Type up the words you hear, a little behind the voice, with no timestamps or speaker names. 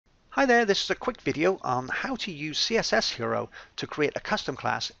Hi there, this is a quick video on how to use CSS Hero to create a custom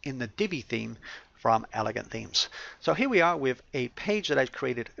class in the Divi theme from Elegant Themes. So here we are with a page that I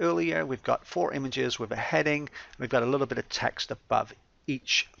created earlier. We've got 4 images with a heading. We've got a little bit of text above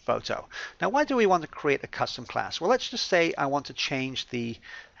each photo. Now, why do we want to create a custom class? Well, let's just say I want to change the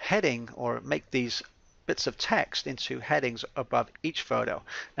heading or make these bits of text into headings above each photo.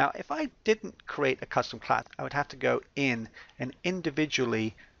 Now, if I didn't create a custom class, I would have to go in and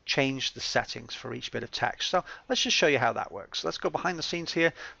individually change the settings for each bit of text. So let's just show you how that works. Let's go behind the scenes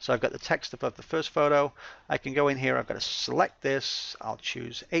here. So I've got the text above the first photo. I can go in here. I've got to select this. I'll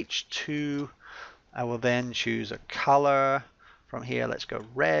choose H2. I will then choose a color. From here, let's go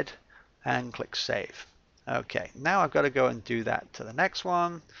red and click save. Okay, now I've got to go and do that to the next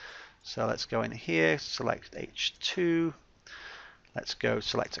one. So let's go in here, select H2. Let's go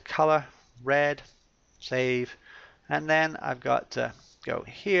select a color, red, save. And then I've got to go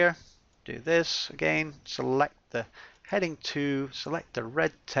here, do this again, select the heading 2, select the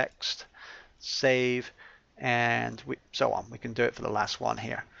red text, save, and so on. We can do it for the last one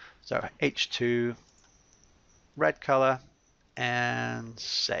here. So H2, red color, and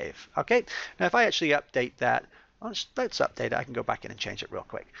save. Okay, now if I actually update that, let's update it. I can go back in and change it real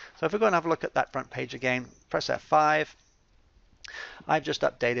quick. So if we go and have a look at that front page again, press F5. I've just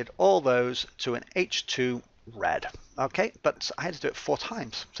updated all those to an H2 red. Okay, but I had to do it 4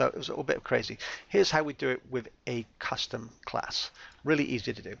 times, so it was a little bit crazy. Here's how we do it with a custom class. Really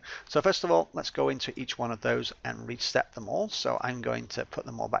easy to do. So first of all, let's go into each one of those and reset them all. So I'm going to put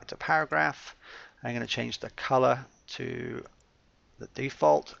them all back to paragraph. I'm going to change the color to the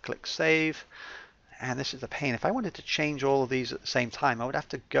default, click save. And this is the pain. If I wanted to change all of these at the same time, I would have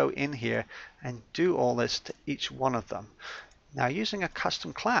to go in here and do all this to each one of them. Now, using a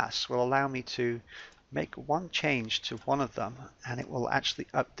custom class will allow me to make one change to one of them, and it will actually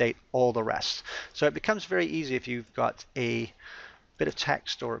update all the rest. So it becomes very easy if you've got a bit of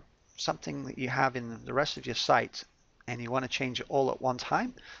text or something that you have in the rest of your site and you want to change it all at one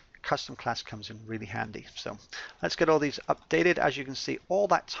time. Custom class comes in really handy. So let's get all these updated. As you can see, all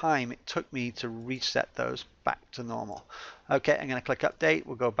that time it took me to reset those back to normal. Okay, I'm going to click update.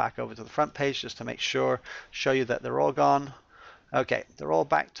 We'll go back over to the front page just to make sure, show you that they're all gone. Okay, they're all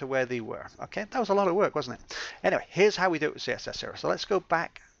back to where they were. Okay, that was a lot of work, wasn't it? Anyway, here's how we do it with CSS Hero. So let's go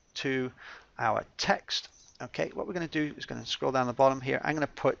back to our text. Okay, what we're going to do is going to scroll down the bottom here. I'm going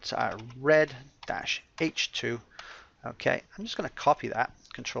to put red-H2. Okay, I'm just going to copy that.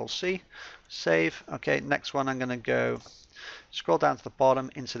 Control C, save. Okay, next one I'm going to go scroll down to the bottom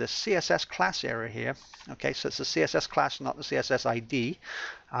into the CSS class area here. Okay, so it's the CSS class, not the CSS ID.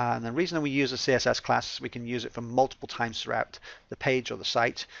 And the reason we use a CSS class is we can use it for multiple times throughout the page or the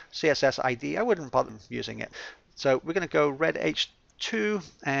site. CSS ID, I wouldn't bother using it. So we're going to go red H2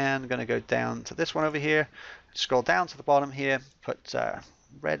 and I'm going to go down to this one over here. Scroll down to the bottom here, put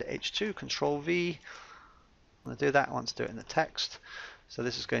red H2, Control V. I'm going to do that. I want to do it in the text. So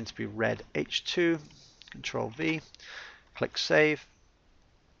this is going to be red H2, Control V, click save,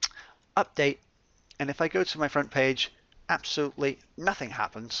 update, and if I go to my front page, absolutely nothing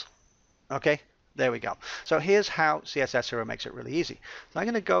happens. Okay, there we go. So here's how CSS Hero makes it really easy. So I'm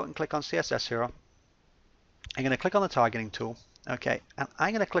going to go and click on CSS Hero. I'm going to click on the targeting tool. Okay, and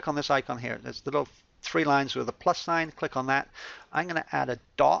I'm going to click on this icon here. There's little 3 lines with a plus sign. Click on that. I'm going to add a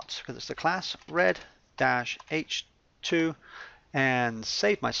dot because it's the class red-H2. And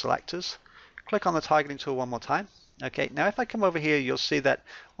save my selectors. Click on the targeting tool one more time. Okay, now if I come over here, you'll see that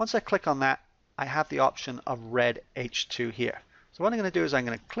once I click on that, I have the option of red H2 here. So what I'm going to do is I'm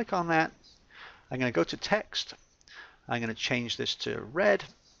going to click on that. I'm going to go to text. I'm going to change this to red.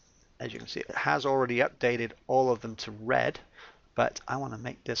 As you can see, it has already updated all of them to red, but I want to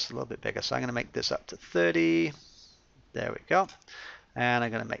make this a little bit bigger. So I'm going to make this up to 30. There we go. And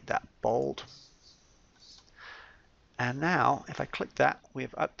I'm going to make that bold. And now, if I click that,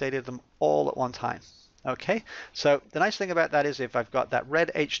 we've updated them all at one time. Okay, so the nice thing about that is if I've got that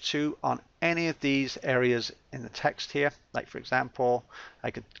red H2 on any of these areas in the text here, like for example, I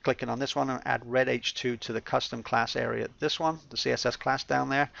could click in on this one and add red H2 to the custom class area, this one, the CSS class down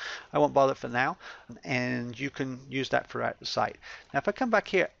there. I won't bother for now, and you can use that throughout the site. Now, if I come back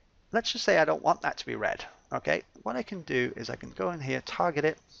here, let's just say I don't want that to be red. Okay, what I can do is I can go in here, target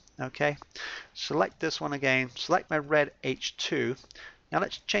it. Okay, select this one again, select my red H2. Now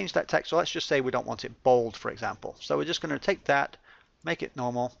let's change that text. So let's just say we don't want it bold, for example. So we're just going to take that, make it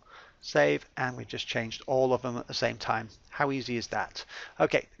normal, save, and we've just changed all of them at the same time. How easy is that?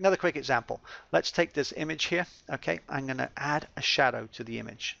 Okay, another quick example. Let's take this image here. Okay, I'm going to add a shadow to the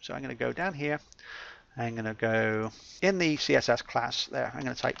image. So I'm going to go down here. I'm going to go in the CSS class there. I'm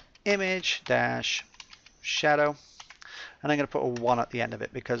going to type image dash shadow, and I'm going to put a 1 at the end of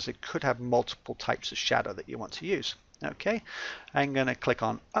it because it could have multiple types of shadow that you want to use. Okay, I'm going to click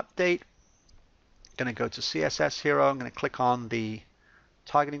on update, going to go to CSS Hero, I'm going to click on the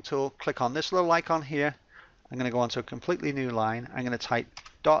targeting tool, click on this little icon here, I'm going to go onto a completely new line, I'm going to type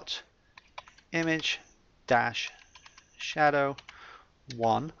dot image dash shadow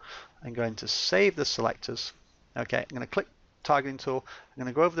 1. I'm going to save the selectors. Okay, I'm going to click targeting tool. I'm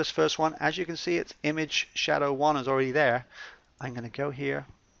going to go over this first one. As you can see, it's image shadow 1 is already there. I'm going to go here.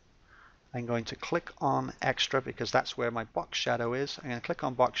 I'm going to click on extra because that's where my box shadow is. I'm going to click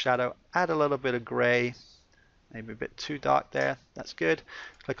on box shadow, add a little bit of gray, maybe a bit too dark there. That's good.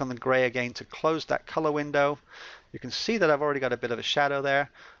 Click on the gray again to close that color window. You can see that I've already got a bit of a shadow there.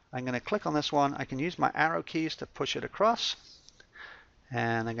 I'm going to click on this one. I can use my arrow keys to push it across.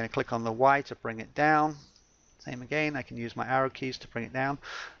 And I'm going to click on the Y to bring it down. Same again, I can use my arrow keys to bring it down.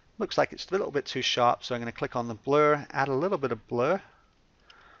 Looks like it's a little bit too sharp, so I'm going to click on the blur, add a little bit of blur.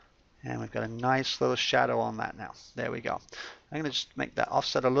 And we've got a nice little shadow on that now. There we go. I'm going to just make that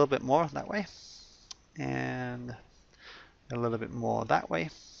offset a little bit more that way. And a little bit more that way.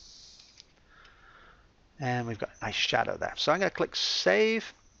 And we've got a nice shadow there. So I'm going to click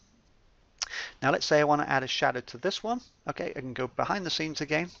Save. Now let's say I want to add a shadow to this one. Okay, I can go behind the scenes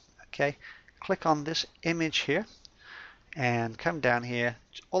again. Okay, click on this image here and come down here.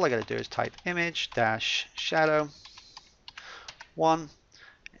 All I got to do is type image dash shadow 1,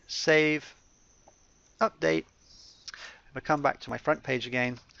 save, update. If I come back to my front page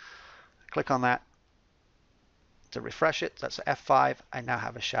again, click on that to refresh it. That's F5. I now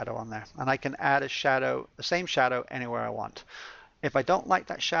have a shadow on there, and I can add a shadow, the same shadow, anywhere I want. If I don't like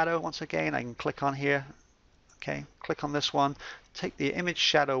that shadow, once again, I can click on here. Okay, click on this one, take the image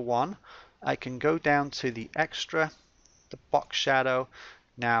shadow 1. I can go down to the extra, the box shadow.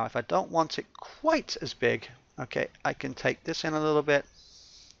 Now, if I don't want it quite as big, okay, I can take this in a little bit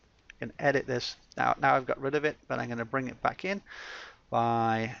and edit this. Now I've got rid of it, but I'm going to bring it back in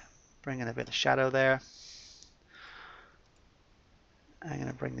by bringing a bit of shadow there. I'm going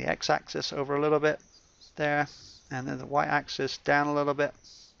to bring the x-axis over a little bit there, and then the y-axis down a little bit.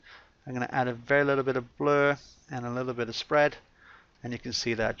 I'm going to add a very little bit of blur and a little bit of spread, and you can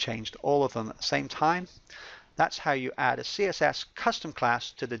see that I've changed all of them at the same time. That's how you add a CSS custom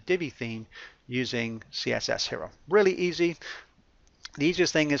class to the Divi theme using CSS Hero. Really easy. The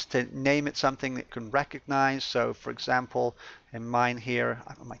easiest thing is to name it something that can recognize. So for example, in mine here,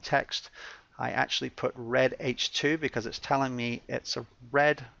 on my text, I actually put red H2 because it's telling me it's a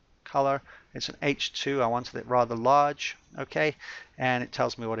red color. It's an H2. I wanted it rather large, okay? And it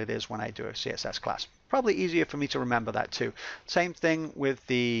tells me what it is when I do a CSS class. Probably easier for me to remember that too. Same thing with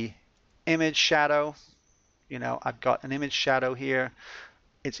the image shadow. You know, I've got an image shadow here.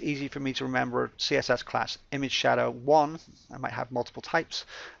 It's easy for me to remember CSS class image shadow 1. I might have multiple types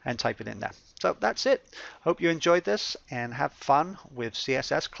and type it in there. So that's it. Hope you enjoyed this and have fun with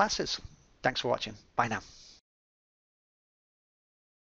CSS classes. Thanks for watching. Bye now.